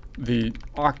the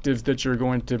octaves that you're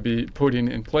going to be putting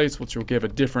in place, which will give a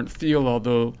different feel,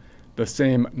 although the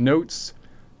same notes.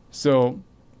 So,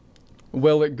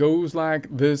 well, it goes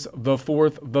like this, the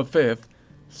fourth, the fifth.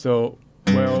 So,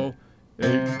 well,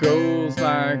 it goes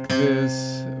like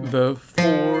this, the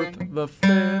fourth, the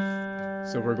fifth.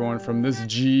 So we're going from this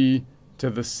G to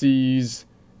the C's,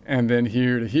 and then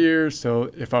here to here. So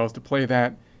if I was to play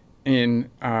that in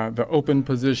the open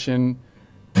position,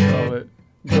 well, it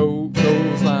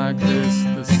goes like this,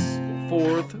 the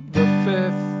fourth, the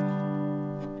fifth.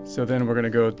 So then we're gonna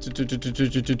go to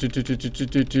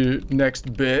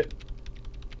next bit.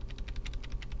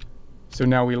 So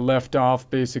now we left off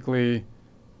basically,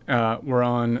 we're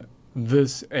on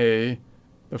this A,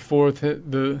 the fourth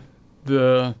hit, the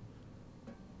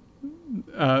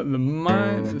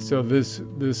minor. So this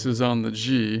is on the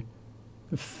G,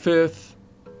 the fifth,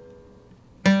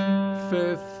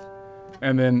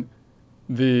 and then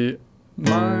the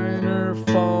minor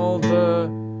fall, the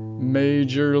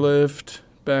major lift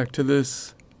back to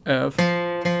this F,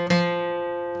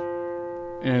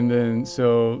 and then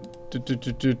so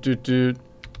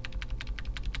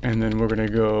and then we're gonna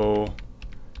go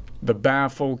the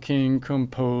baffled king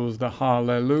composed the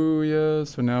hallelujah.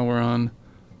 So now we're on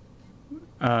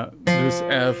this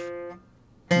F,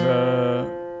 the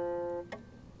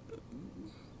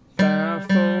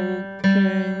baffled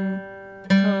king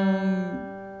come,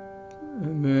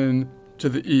 and then to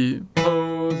the E,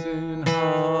 posing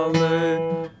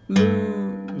hallelujah.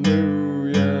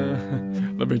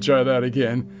 Let me try that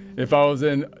again. If I was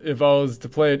to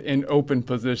play it in open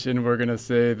position, we're gonna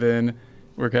say then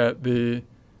we got the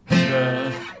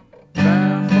baffled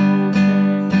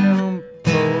king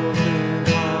composing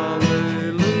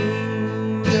hallelujah.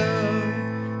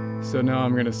 So now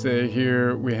I'm gonna say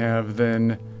here we have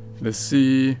then the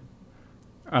C,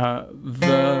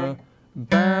 the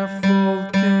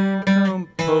baffled king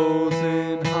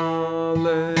composing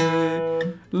hallelujah.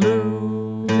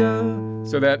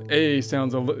 So that A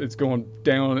sounds it's going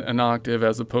down an octave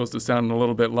as opposed to sounding a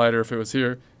little bit lighter if it was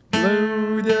here.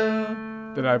 Hallelujah.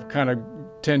 That I've kind of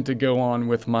tend to go on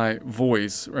with my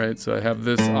voice, right? So I have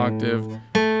this octave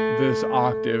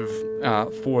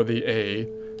for the A.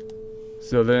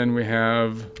 So then we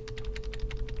have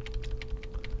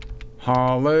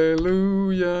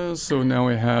hallelujah. So now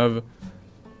we have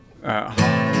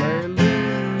hallelujah,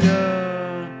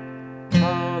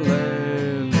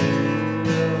 hallelujah.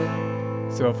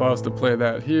 So if I was to play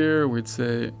that here, we'd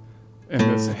say in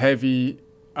this heavy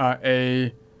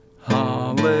A,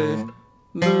 hallelujah,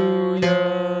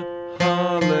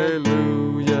 hallelujah.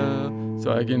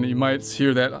 So again, you might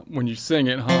hear that when you sing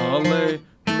it, hallelujah.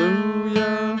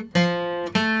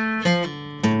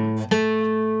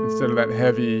 Instead of that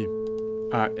heavy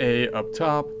A up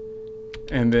top.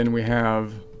 And then we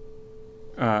have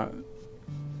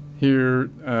here,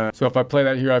 so if I play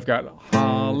that here, I've got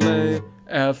hallelujah,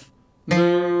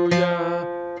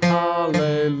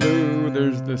 hallelujah.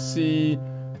 There's the C,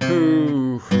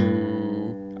 hoo,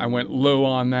 hoo. I went low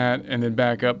on that and then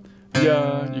back up.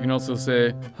 Yeah, you can also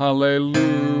say hallelujah,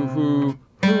 hoo,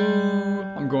 hoo.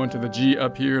 I'm going to the G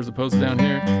up here as opposed to down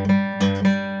here.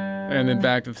 And then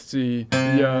back to the C,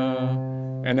 yeah.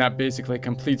 And that basically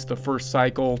completes the first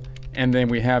cycle. And then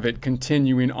we have it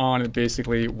continuing on. It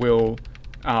basically will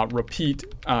repeat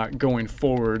going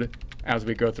forward as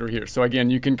we go through here. So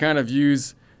again, you can kind of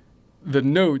use the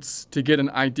notes to get an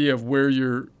idea of where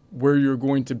you're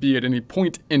going to be at any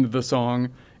point in the song,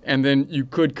 and then you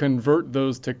could convert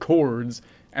those to chords.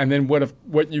 And then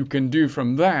what you can do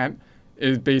from that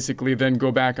is basically then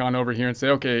go back on over here and say,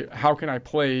 okay, how can I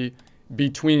play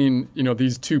between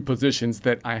these two positions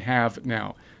that I have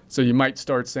now? So you might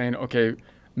start saying, okay,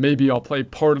 maybe I'll play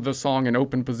part of the song in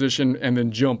open position and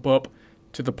then jump up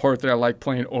to the part that I like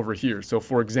playing over here. So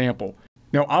for example,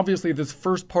 now obviously this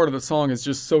first part of the song is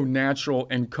just so natural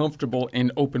and comfortable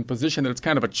in open position that it's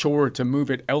kind of a chore to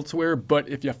move it elsewhere. But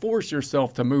if you force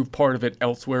yourself to move part of it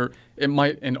elsewhere, it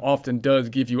might and often does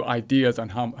give you ideas on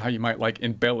how you might like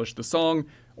embellish the song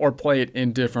or play it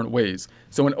in different ways.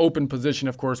 So in open position,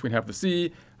 of course, we'd have the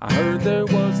C. I heard there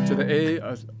was to the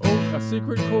a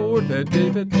secret chord that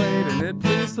David played and it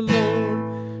pleased the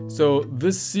Lord. So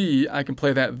this C, I can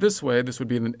play that this way. This would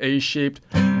be an A-shaped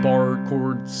bar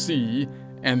chord C.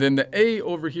 And then the A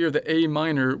over here, the A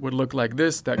minor, would look like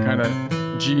this, that kind of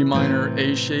G minor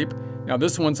A shape. Now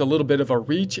this one's a little bit of a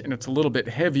reach and it's a little bit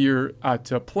heavier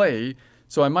to play.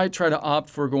 So I might try to opt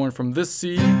for going from this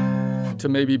C to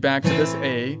maybe back to this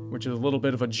A, which is a little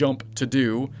bit of a jump to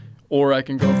do. Or I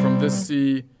can go from this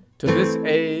C to this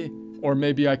A, or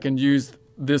maybe I can use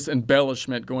this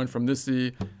embellishment going from this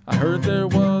C. I heard there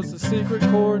was a secret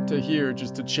chord to here,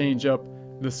 just to change up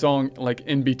the song like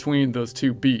in between those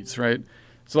two beats, right?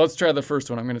 So let's try the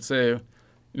first one. I'm going to say,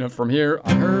 from here,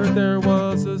 I heard there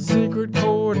was a secret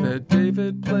chord that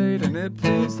David played and it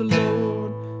pleased the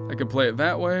Lord. I can play it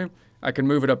that way. I can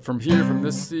move it up from here, from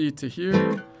this C to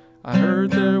here. I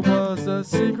heard there was a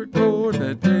secret chord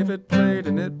that David played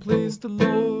and it pleased the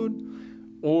Lord.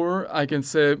 Or I can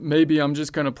say, maybe I'm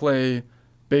just going to play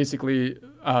basically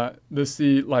the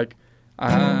C like,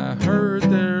 I heard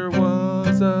there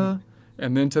was a,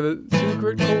 and then to the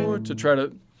secret chord to try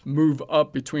to move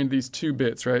up between these two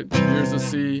bits, right? Here's a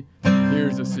C,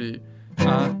 here's a C.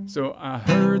 So I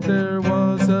heard there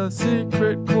was a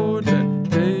secret chord that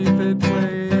David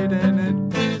played and it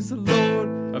pleased the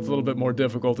Lord. That's a little bit more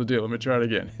difficult to do. Let me try it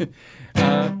again.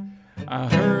 I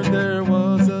heard there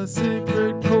was a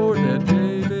secret chord that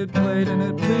David played and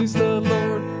it pleased the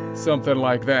Lord. Something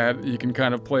like that. You can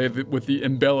kind of play with the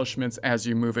embellishments as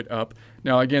you move it up.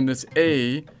 Now again, this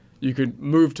A, you could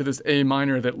move to this A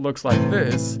minor that looks like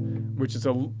this, which is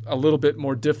a little bit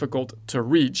more difficult to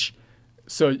reach.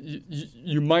 So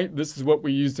you might, this is what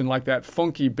we used in like that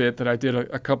funky bit that I did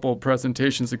a couple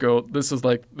presentations ago. This is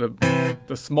like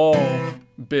the small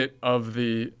bit of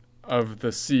the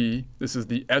C. This is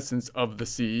the essence of the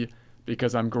C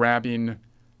because I'm grabbing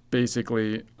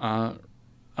basically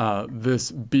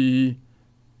this B.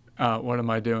 What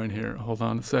am I doing here? Hold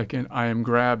on a second. I am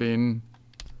grabbing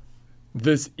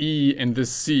this E and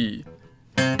this C.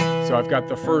 So I've got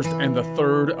the first and the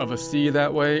third of a C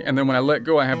that way, and then when I let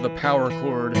go, I have the power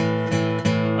chord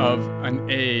of an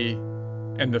A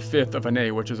and the fifth of an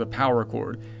A, which is a power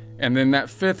chord. And then that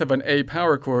fifth of an A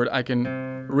power chord, I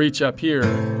can reach up here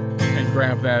and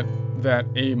grab that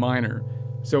A minor.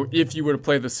 So if you were to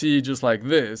play the C just like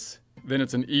this, then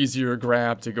it's an easier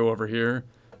grab to go over here.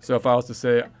 So if I was to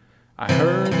say, I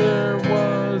heard there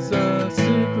was a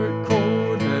secret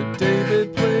chord that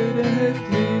David played and it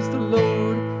pleased the Lord.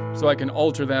 So I can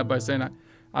alter that by saying,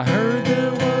 I heard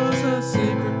there was a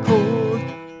secret chord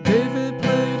David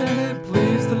played and it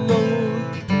pleased the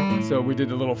Lord. So we did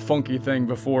a little funky thing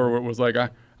before where it was like, I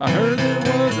heard there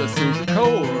was a secret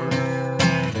chord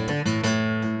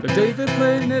that David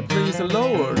played and it pleased the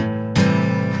Lord.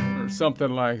 Or something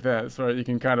like that. So you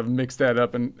can kind of mix that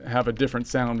up and have a different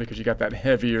sound because you got that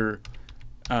heavier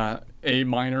A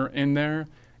minor in there.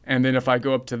 And then if I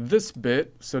go up to this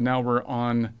bit, so now we're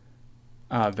on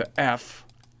the F.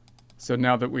 So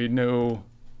now that we know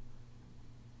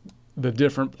the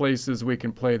different places we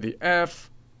can play the F,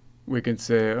 we can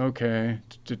say, okay,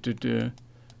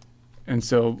 and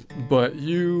so, but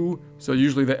you, so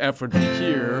usually the F would be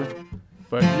here,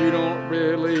 but you don't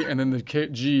really. And then the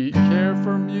G, care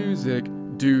for music,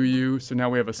 do you? So now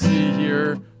we have a C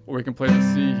here, or we can play the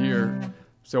C here.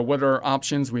 So what are our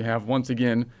options? We have, once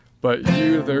again, but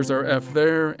you, there's our F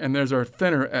there, and there's our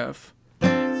thinner F.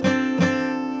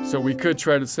 So we could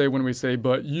try to say, when we say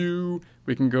but you,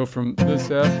 we can go from this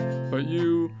F, but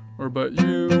you, or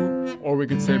we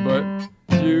could say but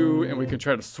you, and we can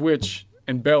try to switch,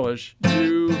 embellish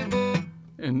you,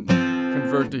 and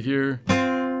convert to here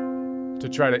to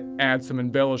try to add some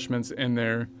embellishments in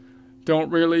there. Don't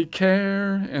really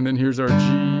care, and then here's our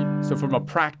G. So from a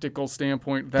practical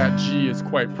standpoint, that G is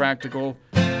quite practical.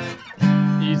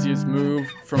 Easiest move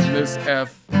from this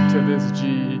F to this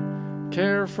G.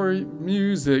 Care for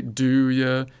music, do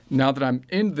ya? Now that I'm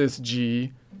in this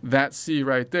G, that C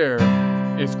right there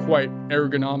is quite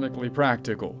ergonomically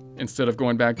practical instead of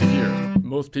going back to here.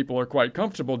 Most people are quite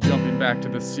comfortable jumping back to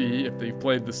the C if they've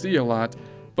played the C a lot,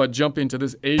 but jumping to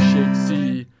this A-shaped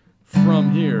C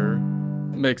from here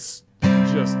makes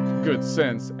just good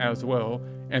sense as well.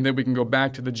 And then we can go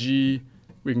back to the G,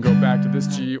 we can go back to this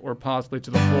G, or possibly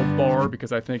to the full bar,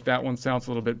 because I think that one sounds a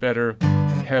little bit better,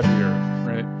 heavier,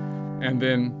 right? And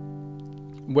then,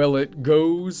 well, it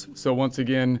goes. So once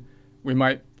again, we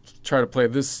might try to play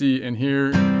this C in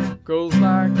here. Goes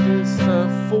like this, the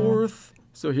fourth.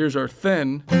 So here's our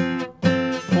thin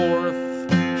fourth.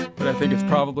 But I think it's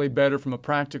probably better from a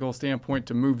practical standpoint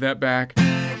to move that back.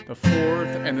 The fourth,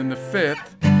 and then the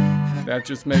fifth. That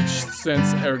just makes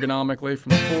sense ergonomically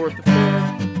from fourth to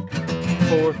fifth.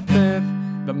 Fourth, fifth.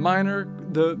 The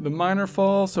minor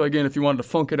fall. So again, if you wanted to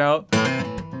funk it out,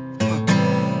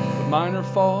 minor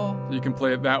fall, you can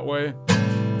play it that way,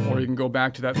 or you can go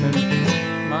back to that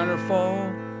minor fall,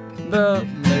 the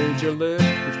major lift,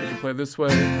 which we can play this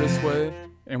way,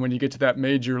 and when you get to that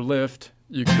major lift,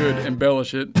 you could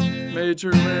embellish it.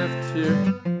 Major lift here.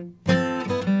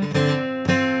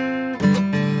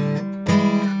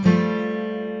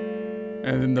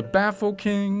 And then the baffle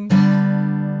king,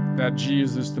 that G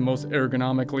is just the most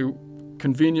ergonomically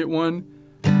convenient one.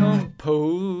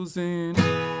 Composing.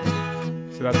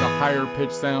 So that's a higher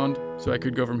pitch sound, so I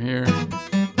could go from here.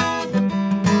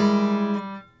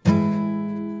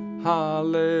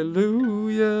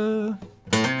 Hallelujah.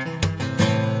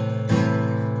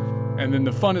 And then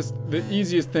the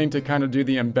easiest thing to kind of do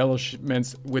the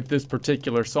embellishments with this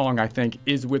particular song, I think,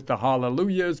 is with the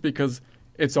hallelujahs, because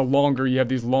it's you have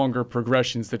these longer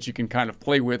progressions that you can kind of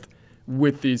play with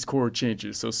these chord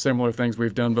changes. So similar things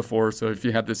we've done before. So if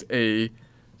you have this A,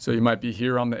 so you might be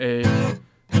here on the A,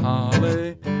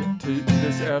 Hallelujah, to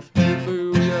this F,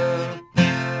 hallelujah,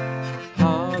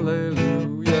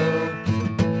 hallelujah,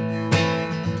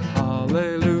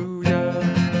 hallelujah,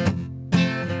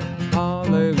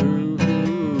 hallelujah.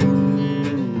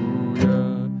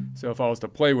 So if I was to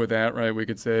play with that, right, we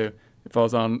could say, if I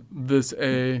was on this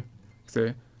A,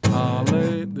 say,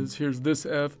 here's this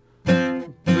F,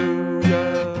 hallelujah,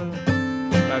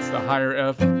 that's the higher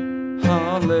F,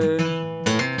 hallelujah.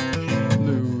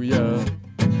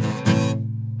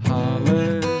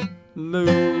 Hallelujah.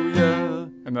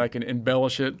 And then I can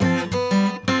embellish it.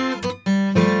 Hallelujah.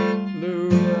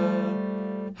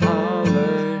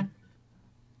 Hallelujah.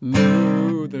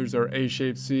 There's our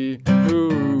A-shaped C.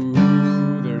 Ooh.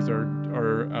 There's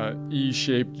our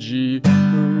E-shaped G.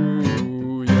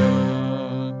 Ooh,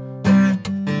 yeah.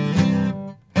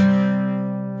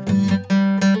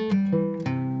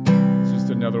 It's just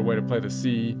another way to play the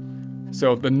C.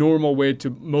 So the normal way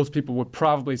most people would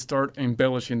probably start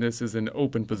embellishing this is in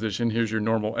open position. Here's your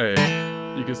normal A.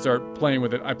 You can start playing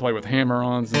with it. I play with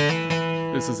hammer-ons.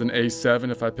 This is an A7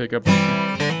 if I pick up.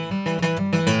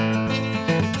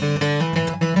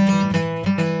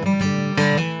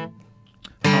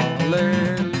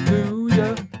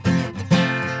 Hallelujah.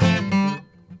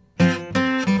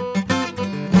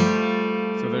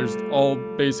 So there's all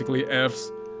basically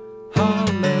Fs.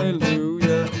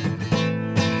 Hallelujah.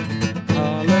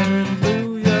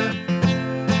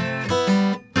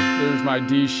 My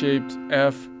D-shaped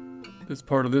F, this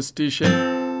part of this D shape.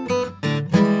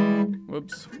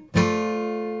 Whoops.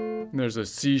 And there's a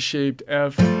C-shaped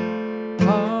F.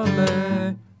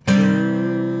 Hallelujah.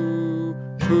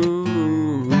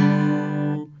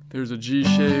 There's a G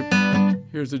shape.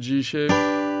 Here's a G shape.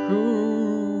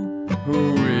 Yeah.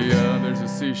 There's a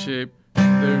C shape.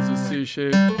 There's a C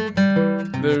shape.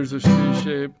 There's a C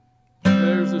shape.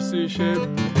 There's a C shape.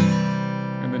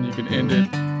 And then you can end it.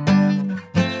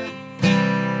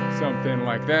 Something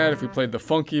like that. If we played the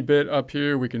funky bit up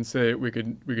here, we can say we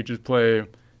could just play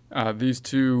these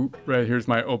two. Right here's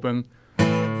my open.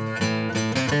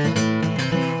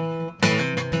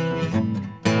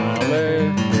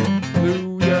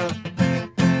 Hallelujah.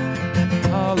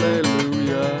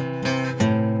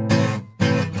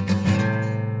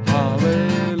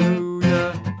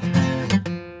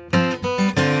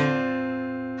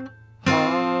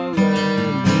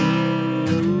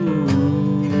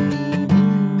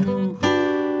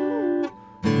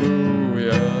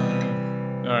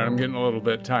 getting a little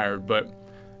bit tired, but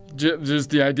just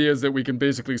the idea is that we can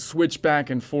basically switch back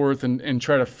and forth and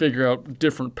try to figure out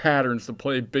different patterns to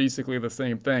play basically the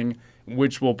same thing,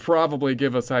 which will probably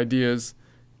give us ideas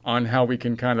on how we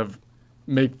can kind of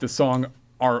make the song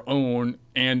our own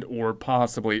and or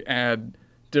possibly add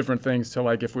different things to,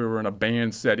 like if we were in a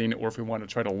band setting or if we want to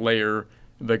try to layer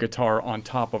the guitar on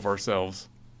top of ourselves.